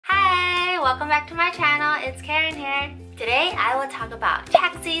welcome back to my channel. It's Karyn here. Today I will talk about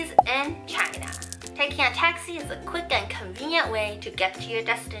taxis in China. Taking a taxi is a quick and convenient way to get to your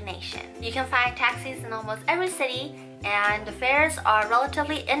destination. You can find taxis in almost every city, and the fares are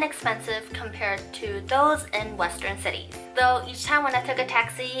relatively inexpensive compared to those in Western cities. Though each time when I took a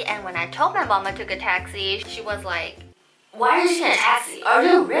taxi and when I told my mom I took a taxi, she was like, "Why are you in a taxi? Are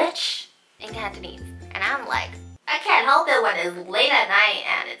you rich?" in Cantonese. And I'm like, I can't help it when it's late at night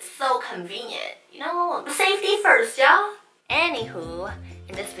and it's so convenient. You know, safety first, y'all. Anywho,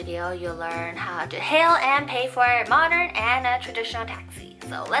 in this video, you'll learn how to hail and pay for a modern and a traditional taxi.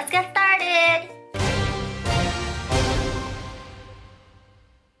 So let's get started.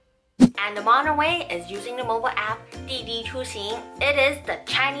 And the modern way is using the mobile app Didi Chuxing. It is the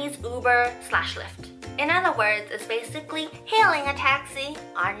Chinese Uber/Lyft. In other words, it's basically hailing a taxi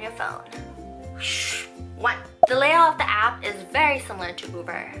on your phone. 1. The layout of the app is very similar to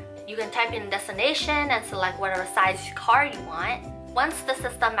Uber. You can type in destination and select whatever size car you want. Once the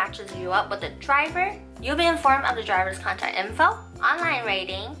system matches you up with the driver, you'll be informed of the driver's contact info, online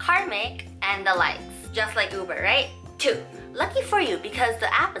rating, car make, and the likes. Just like Uber, right? 2. Lucky for you because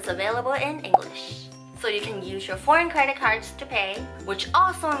the app is available in English. So you can use your foreign credit cards to pay, which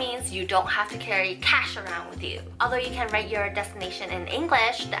also means you don't have to carry cash around with you. Although you can write your destination in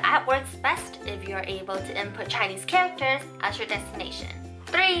English, the app works best if you're able to input Chinese characters as your destination.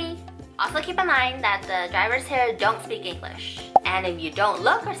 3. Also keep in mind that the drivers here don't speak English. And if you don't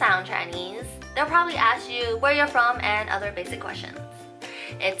look or sound Chinese, they'll probably ask you where you're from and other basic questions.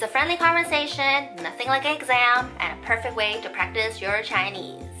 It's a friendly conversation, nothing like an exam, and a perfect way to practice your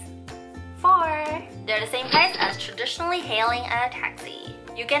Chinese. 4. They're the same price as traditionally hailing a taxi.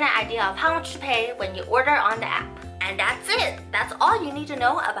 You get an idea of how much to pay when you order on the app. And that's it! That's all you need to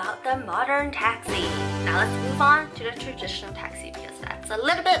know about the modern taxi. Now let's move on to the traditional taxi because that's a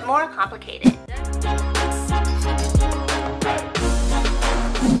little bit more complicated.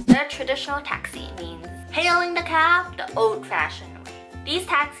 The traditional taxi means hailing the cab the old-fashioned way. These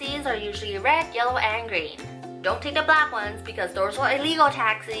taxis are usually red, yellow, and green. Don't take the black ones because those are illegal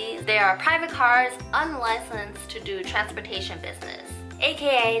taxis. They are private cars unlicensed to do transportation business.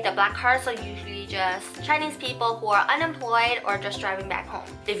 AKA, the black cars are usually just Chinese people who are unemployed or just driving back home.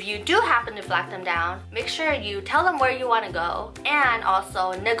 If you do happen to flag them down, make sure you tell them where you want to go and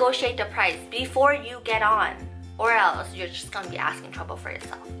also negotiate the price before you get on. Or else you're just going to be asking trouble for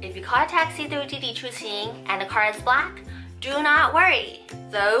yourself. If you call a taxi through Didi Chuxing and the car is black, do not worry.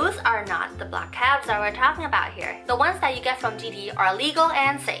 Those are not the black cabs that we're talking about here. The ones that you get from Didi are legal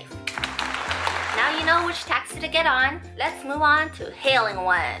and safe. Now you know which taxi to get on. Let's move on to hailing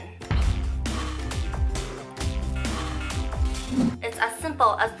one. It's as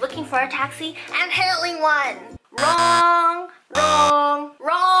simple as looking for a taxi and hailing one. Wrong, wrong,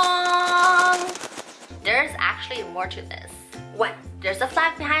 wrong. There's actually more to this. 1. There's a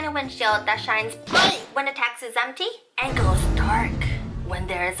flag behind the windshield that shines bright when the taxi is empty and goes dark when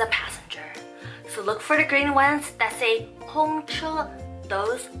there is a passenger. So look for the green ones that say 空车.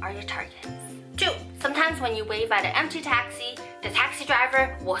 Those are your targets. 2. Sometimes when you wave at an empty taxi, the taxi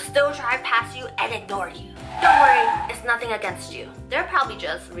driver will still drive past you and ignore you. Don't worry, it's nothing against you. They're probably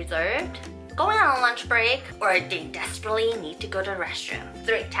just reserved, going on a lunch break, or they desperately need to go to the restroom.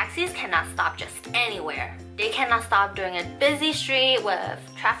 3. Taxis cannot stop just anywhere. They cannot stop during a busy street with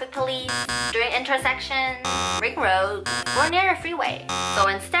traffic police, during intersections, ring roads, or near a freeway. So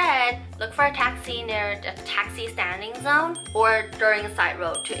instead, look for a taxi near the taxi standing zone or during a side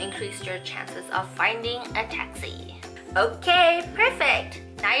road to increase your chances of finding a taxi. Okay, perfect!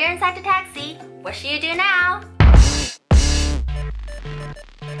 Now you're inside the taxi. What should you do now?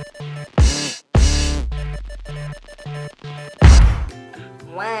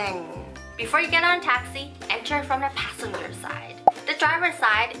 Before you get on a taxi, enter from the passenger side. The driver's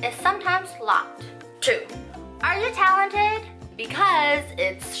side is sometimes locked. 2. Are you talented? Because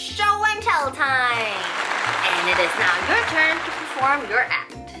it's show and tell time! And it is now your turn to perform your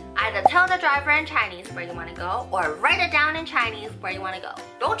act. Either tell the driver in Chinese where you want to go or write it down in Chinese where you want to go.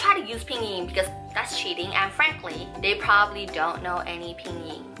 Don't try to use pinyin because that's cheating and frankly, they probably don't know any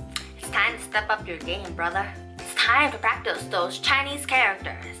pinyin. It's time to step up your game, brother. It's time to practice those Chinese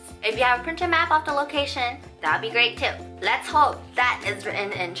characters. If you have a printed map of the location, that would be great too. Let's hope that is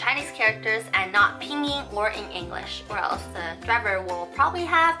written in Chinese characters and not pinyin or in English, or else the driver will probably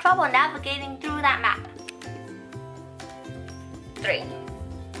have trouble navigating through that map. 3.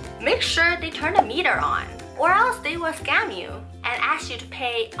 Make sure they turn the meter on, or else they will scam you and ask you to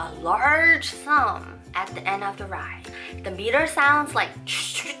pay a large sum at the end of the ride. The meter sounds like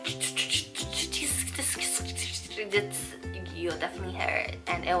you'll definitely hear it,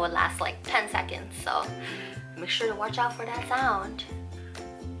 and it will last like 10 seconds, so make sure to watch out for that sound.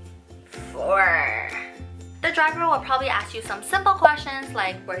 4. The driver will probably ask you some simple questions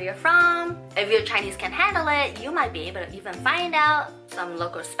like where you're from. If your Chinese can handle it, you might be able to even find out some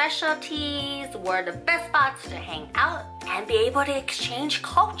local specialties, where the best spots to hang out, and be able to exchange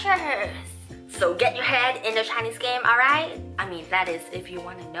cultures. So get your head in the Chinese game, alright? I mean, that is if you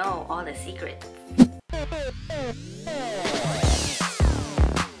want to know all the secrets.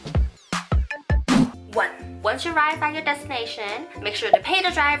 1. Once you arrive at your destination, make sure to pay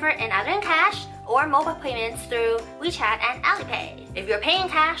the driver in either in cash or mobile payments through WeChat and Alipay. If you're paying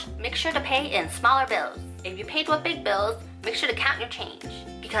cash, make sure to pay in smaller bills. If you paid with big bills, make sure to count your change,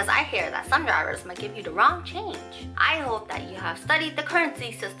 because I hear that some drivers might give you the wrong change. I hope that you have studied the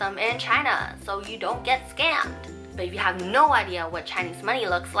currency system in China so you don't get scammed. But if you have no idea what Chinese money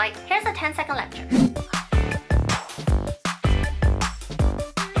looks like, here's a 10-second lecture.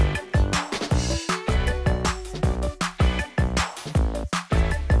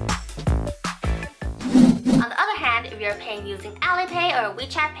 If you're paying using Alipay or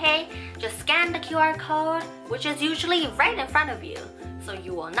WeChat Pay, just scan the QR code, which is usually right in front of you, so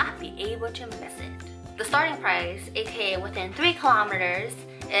you will not be able to miss it. The starting price, aka within 3 kilometers,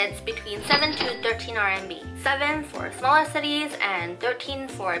 it's between 7 to 13 RMB. 7 for smaller cities and 13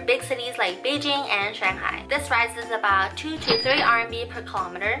 for big cities like Beijing and Shanghai. This rises about 2 to 3 RMB per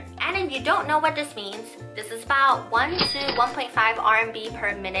kilometer. And if you don't know what this means, this is about 1 to 1.5 RMB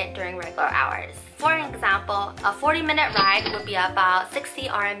per minute during regular hours. For example, a 40-minute ride would be about 60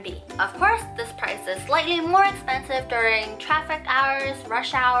 RMB. Of course, this price is slightly more expensive during traffic hours,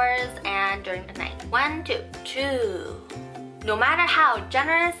 rush hours, and during the night. 1, 2. 2. No matter how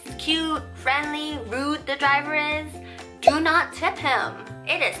generous, cute, friendly, rude the driver is, do not tip him.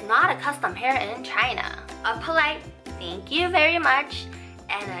 It is not a custom here in China. A polite "thank you very much"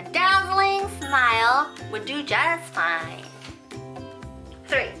 and a dazzling smile would do just fine.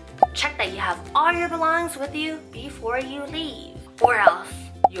 3. Check that you have all your belongings with you before you leave, or else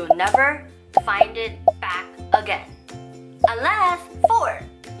you'll never find it back again. Unless 4.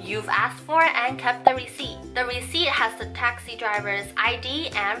 You've asked for and kept the receipt. The receipt has the taxi driver's ID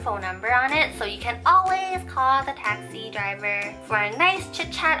and phone number on it, so you can always call the taxi driver for a nice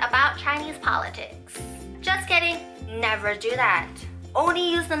chit-chat about Chinese politics. Just kidding, never do that.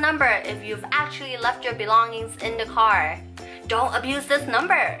 Only use the number if you've actually left your belongings in the car. Don't abuse this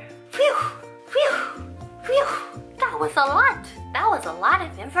number. Phew, phew, phew. That was a lot. That was a lot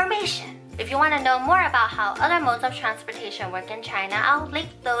of information. If you want to know more about how other modes of transportation work in China, I'll link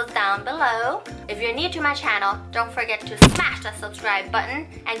those down below. If you're new to my channel, don't forget to smash that subscribe button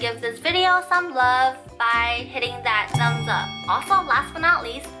and give this video some love by hitting that thumbs up. Also, last but not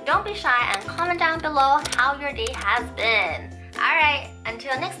least, don't be shy and comment down below how your day has been. Alright,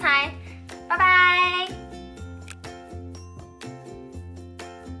 until next time, bye bye!